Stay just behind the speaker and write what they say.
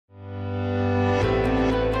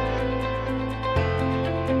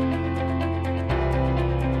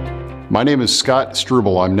My name is Scott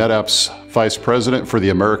Strubel. I'm NetApp's Vice President for the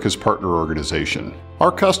Americas Partner Organization.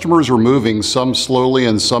 Our customers are moving, some slowly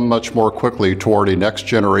and some much more quickly, toward a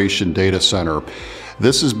next-generation data center.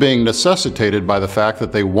 This is being necessitated by the fact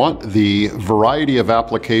that they want the variety of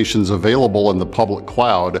applications available in the public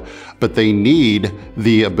cloud, but they need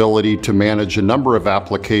the ability to manage a number of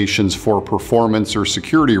applications for performance or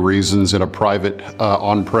security reasons in a private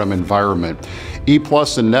on-prem environment.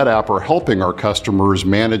 ePlus and NetApp are helping our customers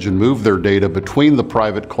manage and move their data between the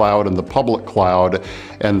private cloud and the public cloud,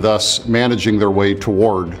 and thus managing their way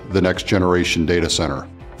toward the next generation data center.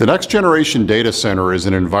 The next generation data center is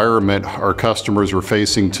an environment our customers are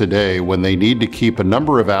facing today when they need to keep a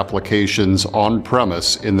number of applications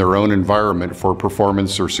on-premise in their own environment for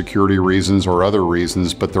performance or security reasons or other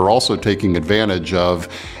reasons, but they're also taking advantage of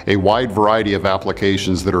a wide variety of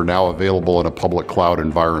applications that are now available in a public cloud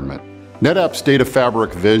environment. NetApp's Data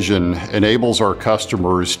Fabric vision enables our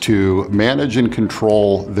customers to manage and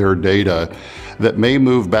control their data that may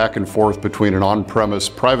move back and forth between an on-premise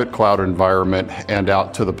private cloud environment and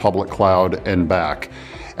out to the public cloud and back.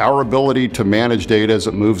 Our ability to manage data as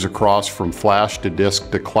it moves across from flash to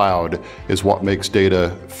disk to cloud is what makes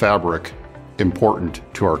Data Fabric important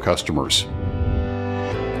to our customers.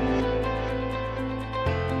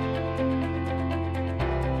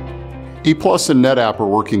 ePlus and NetApp are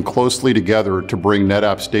working closely together to bring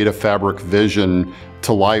NetApp's Data Fabric vision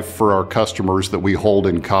to life for our customers that we hold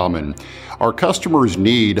in common. Our customers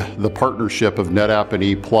need the partnership of NetApp and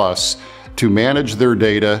ePlus to manage their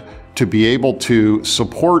data, to be able to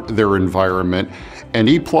support their environment, and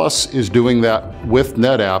ePlus is doing that with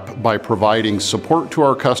NetApp by providing support to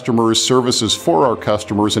our customers, services for our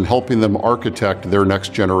customers, and helping them architect their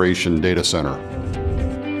next generation data center.